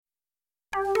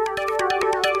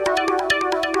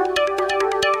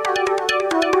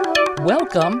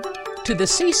Welcome to the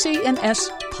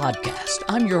CC&S podcast.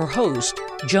 I'm your host,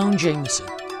 Joan Jameson.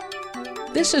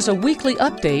 This is a weekly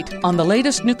update on the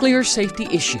latest nuclear safety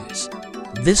issues.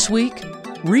 This week,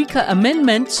 RECA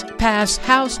amendments pass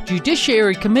House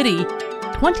Judiciary Committee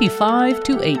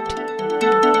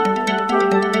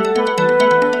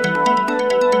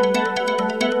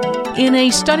 25-8. In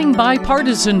a stunning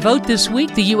bipartisan vote this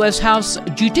week, the U.S. House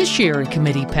Judiciary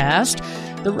Committee passed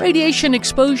the Radiation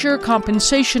Exposure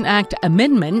Compensation Act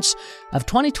amendments of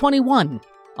 2021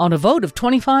 on a vote of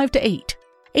 25-8.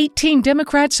 18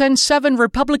 Democrats and 7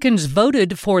 Republicans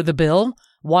voted for the bill,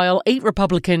 while 8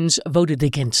 Republicans voted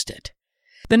against it.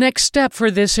 The next step for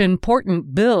this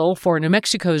important bill for New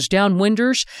Mexico's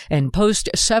downwinders and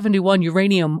post-71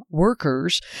 uranium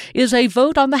workers is a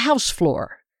vote on the House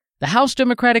floor. The House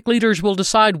Democratic leaders will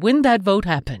decide when that vote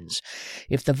happens.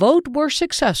 If the vote were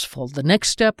successful, the next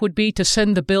step would be to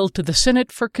send the bill to the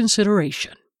Senate for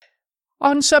consideration.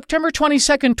 On September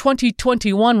 22,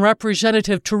 2021,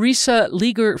 Representative Teresa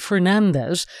Leger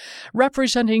Fernandez,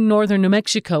 representing northern New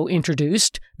Mexico,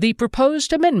 introduced the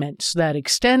proposed amendments that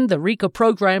extend the RECA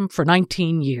program for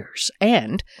 19 years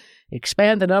and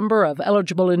expand the number of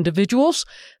eligible individuals,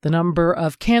 the number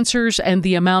of cancers, and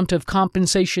the amount of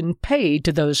compensation paid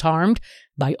to those harmed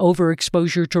by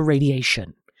overexposure to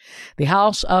radiation. The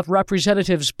House of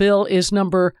Representatives bill is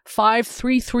number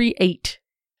 5338.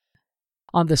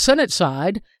 On the Senate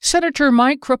side, Senator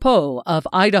Mike Crapo of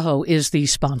Idaho is the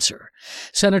sponsor.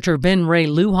 Senator Ben Ray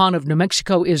Lujan of New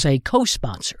Mexico is a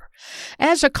co-sponsor.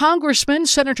 As a congressman,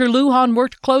 Senator Lujan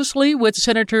worked closely with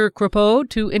Senator Crapo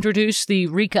to introduce the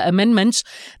RECA amendments.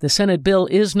 The Senate bill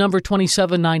is number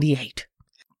 2798.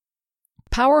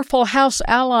 Powerful House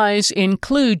allies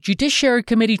include Judiciary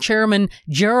Committee Chairman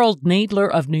Gerald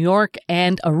Nadler of New York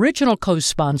and original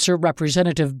co-sponsor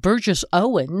Representative Burgess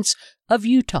Owens of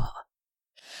Utah.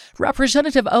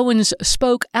 Representative Owens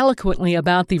spoke eloquently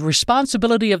about the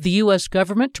responsibility of the U.S.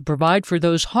 government to provide for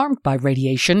those harmed by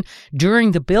radiation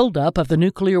during the buildup of the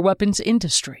nuclear weapons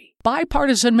industry.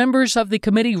 Bipartisan members of the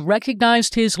committee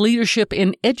recognized his leadership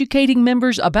in educating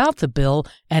members about the bill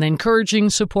and encouraging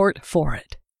support for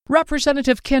it.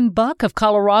 Representative Ken Buck of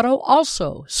Colorado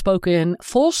also spoke in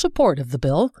full support of the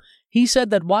bill. He said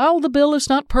that while the bill is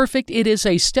not perfect, it is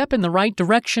a step in the right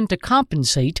direction to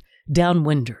compensate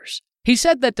downwinders. He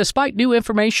said that despite new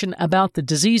information about the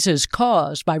diseases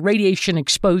caused by radiation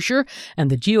exposure and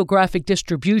the geographic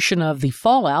distribution of the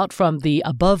fallout from the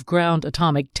above-ground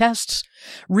atomic tests,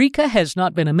 RECA has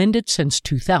not been amended since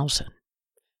 2000.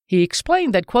 He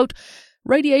explained that, quote,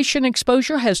 radiation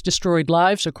exposure has destroyed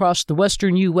lives across the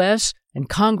western U.S., and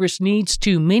Congress needs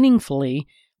to meaningfully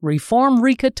reform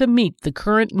RECA to meet the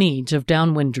current needs of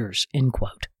downwinders, end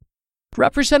quote.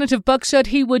 Representative Buck said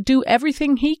he would do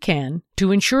everything he can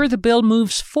to ensure the bill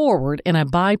moves forward in a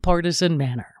bipartisan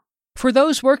manner. For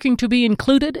those working to be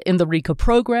included in the RECA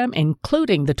program,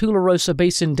 including the Tularosa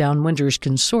Basin Downwinders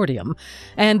Consortium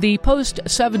and the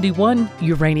post-71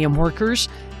 uranium workers,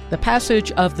 the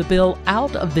passage of the bill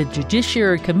out of the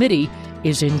Judiciary Committee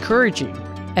is encouraging,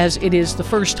 as it is the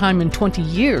first time in 20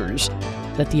 years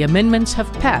that the amendments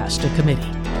have passed a committee.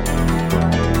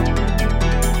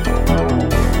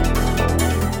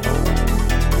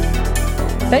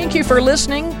 Thank you for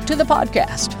listening to the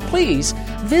podcast. Please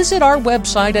visit our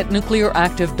website at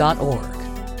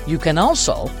nuclearactive.org. You can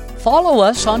also follow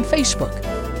us on Facebook,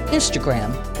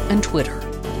 Instagram, and Twitter.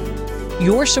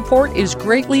 Your support is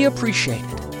greatly appreciated.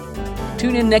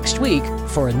 Tune in next week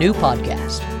for a new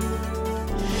podcast.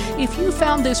 If you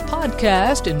found this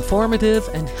podcast informative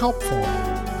and helpful,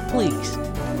 please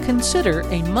consider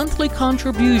a monthly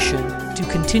contribution to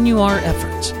continue our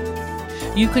efforts.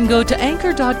 You can go to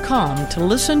anchor.com to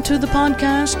listen to the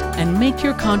podcast and make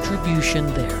your contribution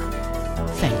there.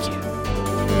 Thank you.